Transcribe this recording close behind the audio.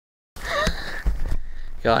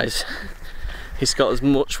Guys, it's got as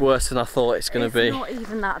much worse than I thought it's going to be. It's not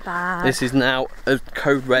even that bad. This is now a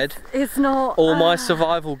code red. It's not. All my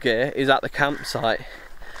survival gear is at the campsite,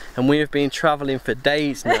 and we have been travelling for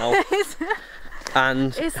days now.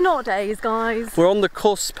 And it's not days, guys. We're on the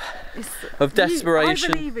cusp of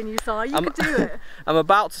desperation. I believe in you, Si. You can do it. I'm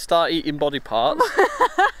about to start eating body parts.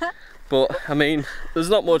 But, I mean, there's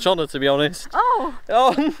not much on her, to be honest. Oh!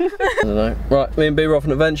 I don't know. Right, me and B are off on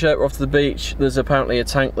an adventure. We're off to the beach. There's apparently a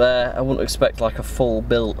tank there. I wouldn't expect like a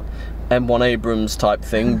full-built M1 Abrams type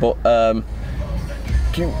thing, but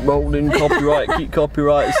keep rolling copyright, keep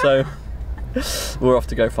copyright. So we're off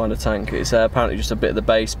to go find a tank. It's apparently just a bit of the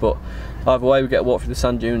base, but either way, we get a walk through the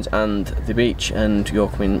sand dunes and the beach, and you're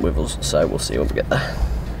coming with us. So we'll see when we get there.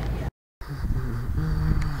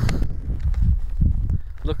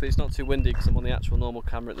 Luckily it's not too windy because I'm on the actual normal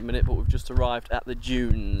camera at the minute, but we've just arrived at the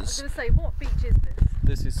dunes. I was going to say, what beach is this?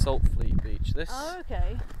 This is Saltfleet Beach, this. Oh,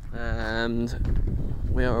 okay. And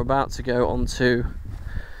we are about to go onto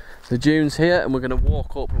the dunes here, and we're going to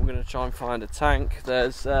walk up and we're going to try and find a tank.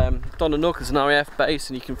 There's Donnanook is an RAF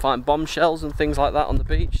base, and you can find bombshells and things like that on the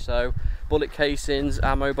beach, so bullet casings,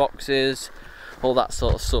 ammo boxes, all that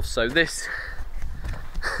sort of stuff. So this,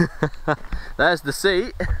 there's the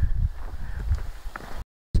seat.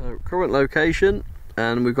 So current location,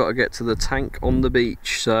 and we've got to get to the tank on the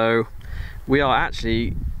beach, so we are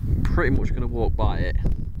actually pretty much going to walk by it,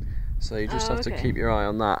 so you just have to keep your eye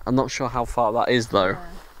on that. I'm not sure how far that is though,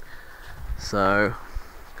 so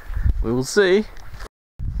we will see.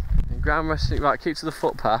 And ground resting, right, keep to the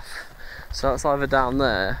footpath, so that's either down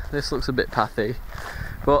there. This looks a bit pathy,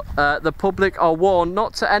 but the public are warned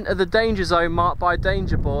not to enter the danger zone marked by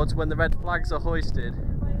danger boards when the red flags are hoisted.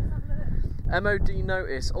 MOD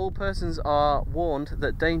notice, all persons are warned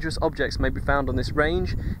that dangerous objects may be found on this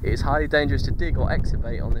range. It is highly dangerous to dig or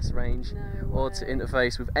excavate on this range, or to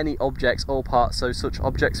interface with any objects or parts, so such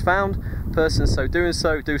objects found, persons so doing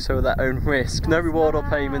so, do so at their own risk. No reward or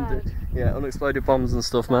payment. Yeah, unexploded bombs and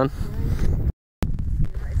stuff, man.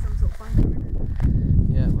 That is some sort of bunker, isn't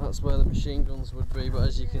it? Yeah, that's where the machine guns would be, but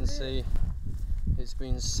as you can see, it's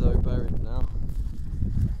been so buried now.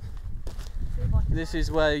 This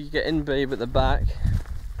is where you get in, Beeb, at the back,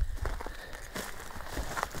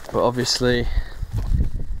 but obviously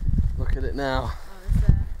look at it now. Oh,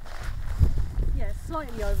 it's, yeah,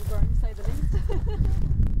 slightly overgrown, to say the least.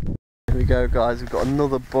 Here we go, guys, we've got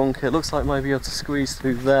another bunker. It looks like maybe you'll have to squeeze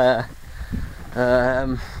through there.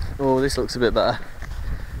 Oh, this looks a bit better.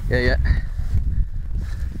 Yeah.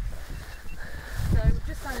 So we've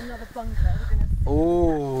just found another bunker.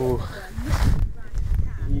 Oh,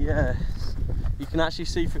 yes. You can actually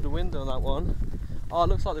see through the window on that one. Oh, it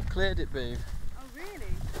looks like they've cleared it, Beeb. Oh,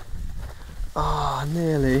 really? Oh,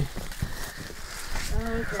 nearly.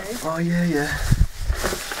 Oh, okay. Oh, yeah.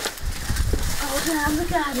 Oh, damn,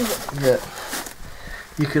 look at it. Yeah.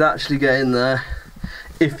 You could actually get in there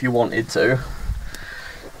if you wanted to.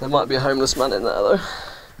 There might be a homeless man in there, though.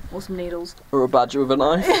 Or some needles. Or a badger with a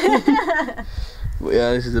knife. But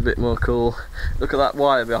yeah, this is a bit more cool. Look at that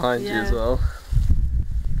wire behind you as well.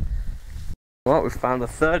 Right, we've found a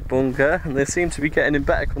third bunker, and they seem to be getting in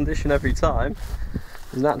better condition every time.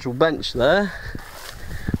 There's an actual bench there.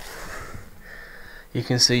 You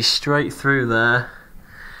can see straight through there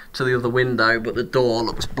to the other window, but the door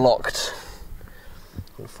looks blocked,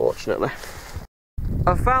 unfortunately.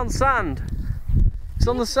 I found sand. It's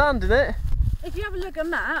on the sand, isn't it? If you have a look at a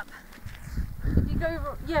map, if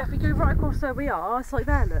we go right across where we are, it's like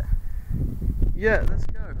there, look. Yeah, let's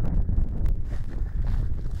go.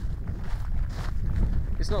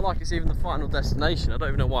 It's not like it's even the final destination. I don't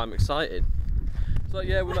even know why I'm excited. It's like,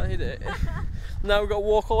 yeah, we not hit it. Now we've got to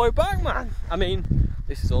walk all the way back, man. I mean,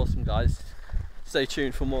 this is awesome, guys. Stay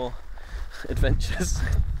tuned for more adventures.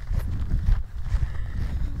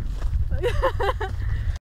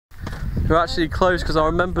 We're actually close because I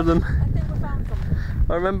remember them. I think we found something.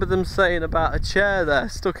 I remember them saying about a chair there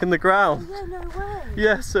stuck in the ground. Oh, yeah, no way.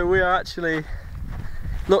 Yeah, so we are actually.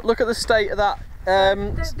 Look at the state of that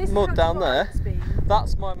mud down there.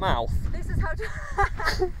 That's my mouth. This is how to.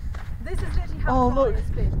 This is literally how. Oh look, it's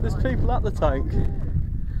been, there's like. people at the tank.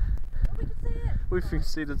 Oh, we can see it. We can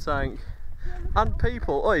see the tank. And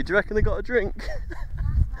people. Oi, do you reckon they got a drink?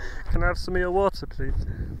 Can I have some of your water, please?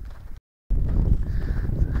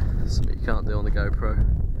 Something you can't do on the GoPro.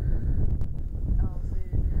 Oh,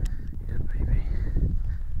 yeah, baby.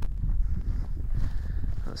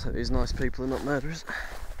 Let's hope these nice people are not murderers.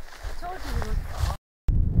 I told you we were.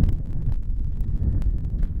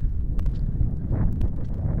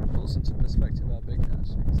 Puts into perspective how big it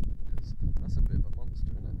actually is, because that's a bit of a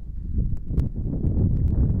monster, isn't it?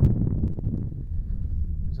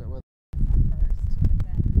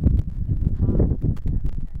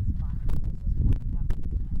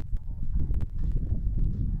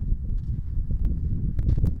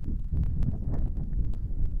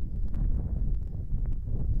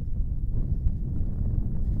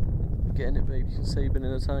 Get in it, babe. You can see you've been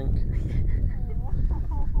in a tank.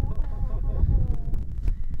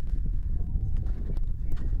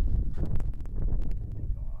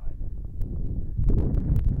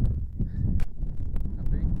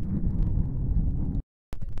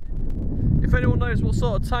 If anyone knows what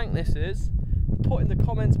sort of tank this is, put in the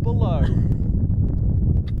comments below.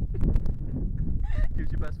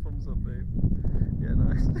 Gives your best thumbs up, babe. Yeah,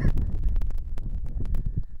 nice.